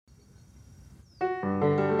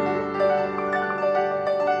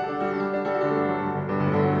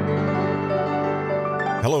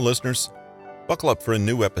Hello, listeners. Buckle up for a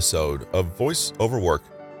new episode of Voice Over Work,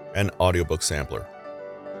 an audiobook sampler.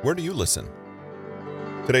 Where do you listen?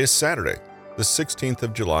 Today is Saturday, the 16th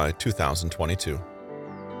of July, 2022.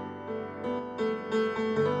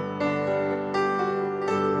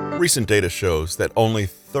 Recent data shows that only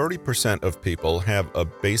 30% of people have a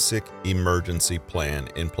basic emergency plan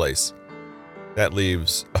in place. That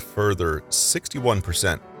leaves a further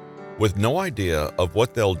 61% with no idea of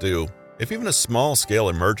what they'll do if even a small-scale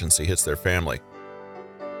emergency hits their family.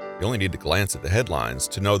 You only need to glance at the headlines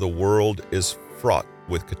to know the world is fraught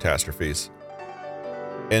with catastrophes.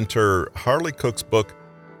 Enter Harley Cook's book,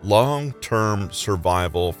 Long-Term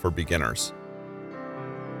Survival for Beginners.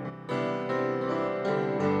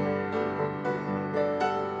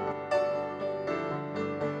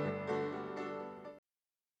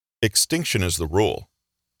 Extinction is the rule.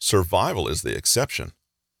 Survival is the exception.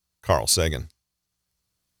 Carl Sagan.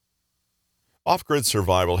 Off-grid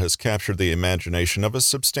survival has captured the imagination of a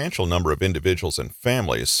substantial number of individuals and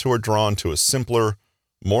families who are drawn to a simpler,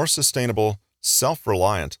 more sustainable,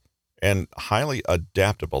 self-reliant, and highly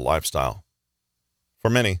adaptable lifestyle.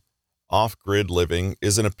 For many, off-grid living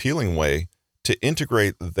is an appealing way to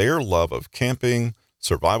integrate their love of camping,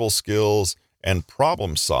 survival skills, and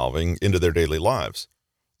problem-solving into their daily lives,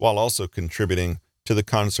 while also contributing to the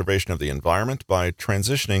conservation of the environment by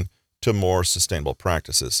transitioning to more sustainable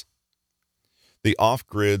practices. The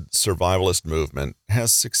off-grid survivalist movement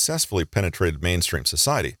has successfully penetrated mainstream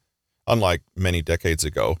society, unlike many decades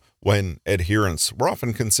ago when adherents were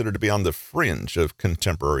often considered to be on the fringe of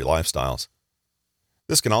contemporary lifestyles.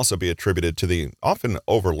 This can also be attributed to the often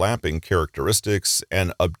overlapping characteristics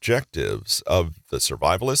and objectives of the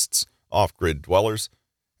survivalists, off-grid dwellers,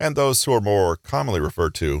 and those who are more commonly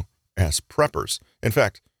referred to as preppers. In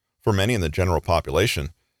fact, for many in the general population,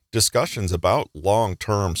 discussions about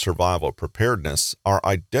long-term survival preparedness are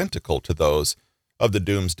identical to those of the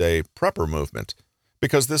doomsday prepper movement,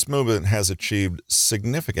 because this movement has achieved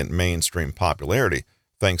significant mainstream popularity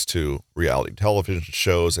thanks to reality television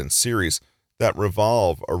shows and series that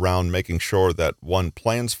revolve around making sure that one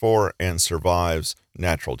plans for and survives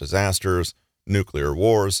natural disasters, nuclear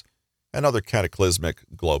wars, and other cataclysmic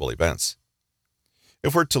global events.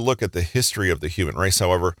 If we're to look at the history of the human race,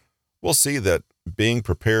 however, we'll see that being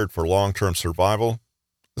prepared for long-term survival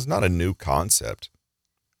is not a new concept.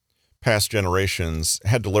 Past generations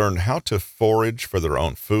had to learn how to forage for their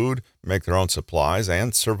own food, make their own supplies,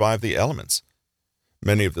 and survive the elements.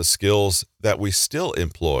 Many of the skills that we still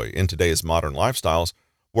employ in today's modern lifestyles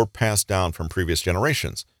were passed down from previous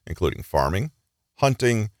generations, including farming,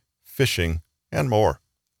 hunting, fishing, and more.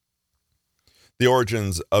 The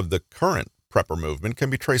origins of the current prepper movement can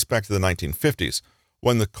be traced back to the 1950s,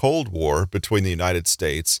 when the Cold War between the United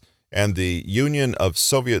States and the Union of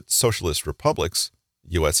Soviet Socialist Republics,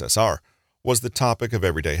 USSR, was the topic of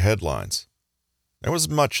everyday headlines. There was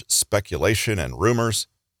much speculation and rumors,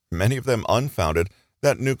 many of them unfounded,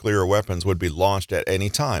 that nuclear weapons would be launched at any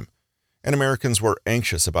time, and Americans were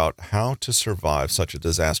anxious about how to survive such a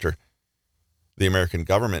disaster. The American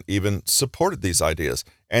government even supported these ideas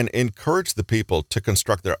and encouraged the people to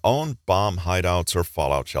construct their own bomb hideouts or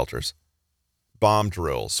fallout shelters. Bomb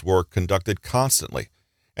drills were conducted constantly,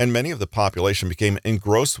 and many of the population became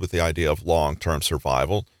engrossed with the idea of long-term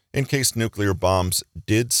survival in case nuclear bombs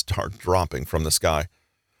did start dropping from the sky.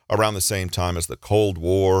 Around the same time as the Cold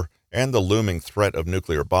War and the looming threat of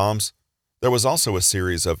nuclear bombs, there was also a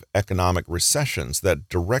series of economic recessions that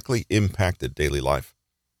directly impacted daily life.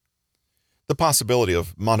 The possibility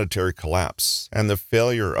of monetary collapse and the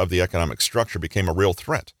failure of the economic structure became a real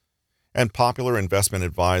threat, and popular investment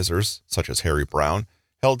advisors, such as Harry Browne,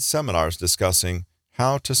 held seminars discussing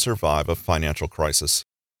how to survive a financial crisis.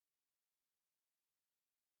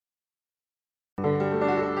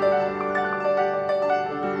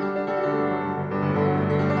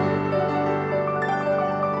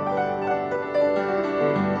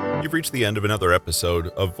 You've reached the end of another episode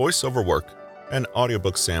of Voice Over Work, an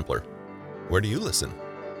audiobook sampler. Where do you listen?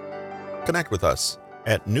 Connect with us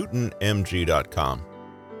at newtonmg.com.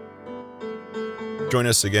 Join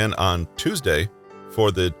us again on Tuesday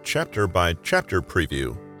for the chapter-by-chapter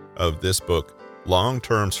preview of this book,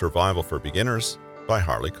 Long-Term Survival for Beginners by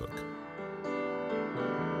Harley Cook.